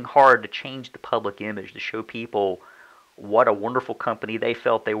pushing hard to change the public image, to show people what a wonderful company they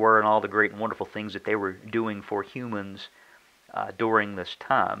felt they were and all the great and wonderful things that they were doing for humans during this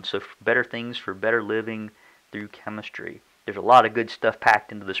time. So better things for better living through chemistry. There's a lot of good stuff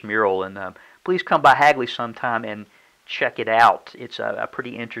packed into this mural, and please come by Hagley sometime and check it out. It's a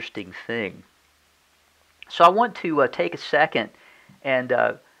pretty interesting thing. So I want to take a second and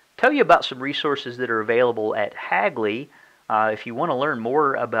tell you about some resources that are available at Hagley. If you want to learn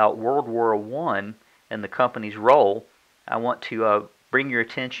more about World War I and the company's role, I want to bring your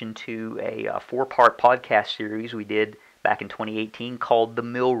attention to a 4-part podcast series we did back in 2018 called The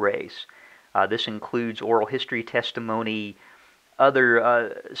Mill Race. This includes oral history testimony,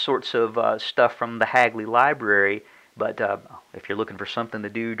 other sorts of stuff from the Hagley Library. But if you're looking for something to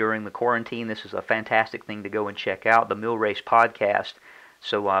do during the quarantine, this is a fantastic thing to go and check out, the Mill Race podcast.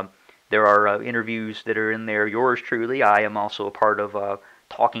 So there are interviews that are in there. Yours truly, I am also a part of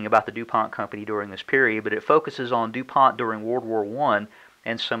talking about the DuPont Company during this period, but it focuses on DuPont during World War I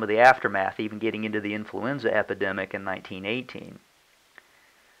and some of the aftermath, even getting into the influenza epidemic in 1918.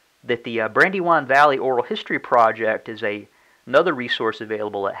 That the Brandywine Valley Oral History Project is another resource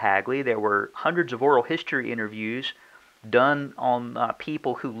available at Hagley. There were hundreds of oral history interviews done on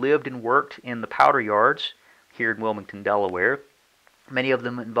people who lived and worked in the powder yards here in Wilmington, Delaware, many of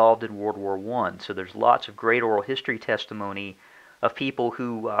them involved in World War I. So there's lots of great oral history testimony of people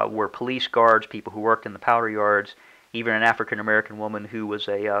who were police guards, people who worked in the powder yards, even an African-American woman who was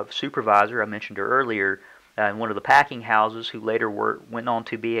a supervisor, I mentioned her earlier, in one of the packing houses, who later went on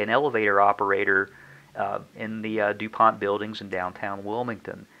to be an elevator operator in the DuPont buildings in downtown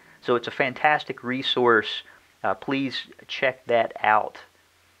Wilmington. So it's a fantastic resource. Please check that out.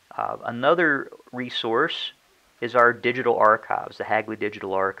 Another resource is our digital archives, the Hagley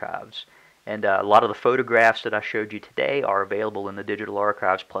Digital Archives. And a lot of the photographs that I showed you today are available in the digital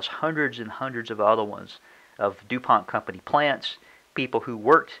archives, plus hundreds and hundreds of other ones of DuPont Company plants, people who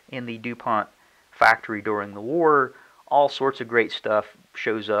worked in the DuPont factory during the war. All sorts of great stuff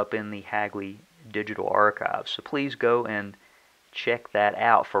shows up in the Hagley Digital Archives. So please go and check that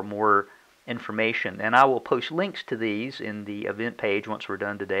out for more information. And I will post links to these in the event page once we're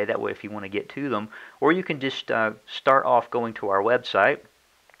done today. That way if you want to get to them. Or you can just start off going to our website,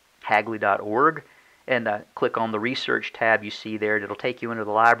 Hagley.org, and click on the research tab you see there. It'll take you into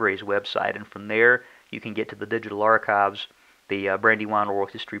the library's website, and from there you can get to the digital archives, the Brandywine Oral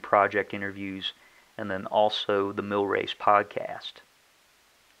History Project interviews, and then also the Mill Race podcast.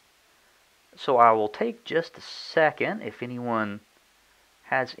 So I will take just a second if anyone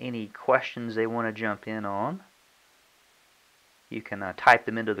has any questions they want to jump in on. You can type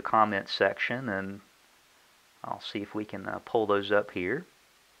them into the comments section, and I'll see if we can pull those up here.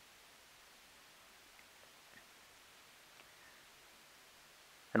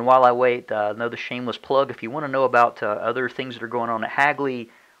 And while I wait, another shameless plug, if you want to know about other things that are going on at Hagley,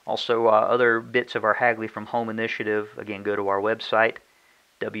 also other bits of our Hagley from Home initiative, again, go to our website,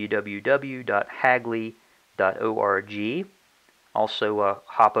 www.hagley.org. Also,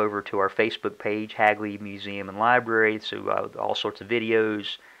 hop over to our Facebook page, Hagley Museum and Library. So all sorts of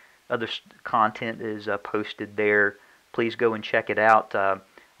videos, other content is posted there. Please go and check it out.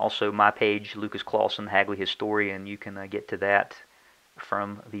 Also, my page, Lucas Clawson, Hagley Historian, you can get to that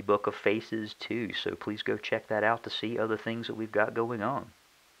from the Book of Faces too. So please go check that out to see other things that we've got going on.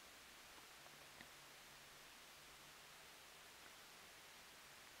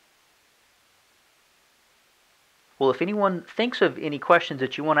 Well, if anyone thinks of any questions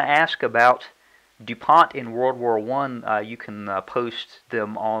that you want to ask about DuPont in World War I, you can post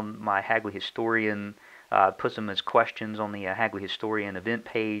them on my Hagley Historian, put them as questions on the Hagley Historian event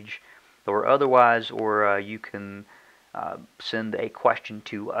page, or otherwise, or you can send a question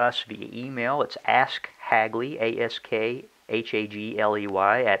to us via email. It's askhagley,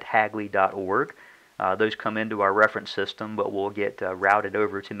 ASKHAGLEY, at hagley.org. Those come into our reference system, but will get routed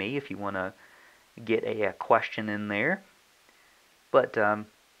over to me if you want to get a question in there. But I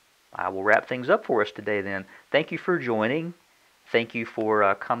will wrap things up for us today then. Thank you for joining. thank you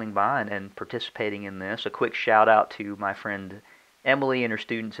for coming by and participating in this. A quick shout out to my friend Emily and her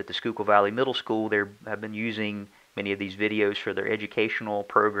students at the Schuylkill Valley Middle School. They have been using many of these videos for their educational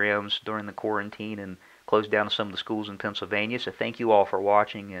programs during the quarantine and closed down some of the schools in Pennsylvania. So thank you all for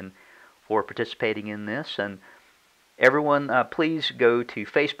watching and for participating in this. And everyone, please go to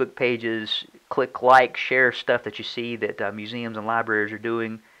Facebook pages, click like, share stuff that you see that museums and libraries are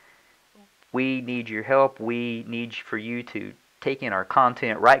doing. We need your help. We need for you to take in our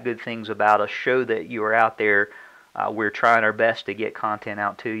content, write good things about us, show that you are out there. We're trying our best to get content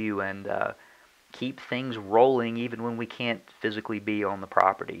out to you and keep things rolling even when we can't physically be on the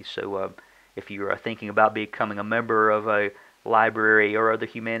property. So if you are thinking about becoming a member of a library or other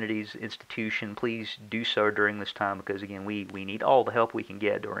humanities institution, please do so during this time, because again, we need all the help we can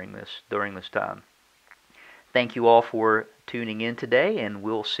get during this time. Thank you all for tuning in today, and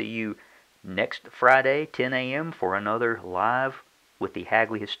we'll see you next Friday, 10 a.m. for another Live with the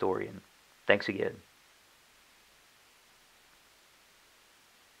Hagley Historian. Thanks again.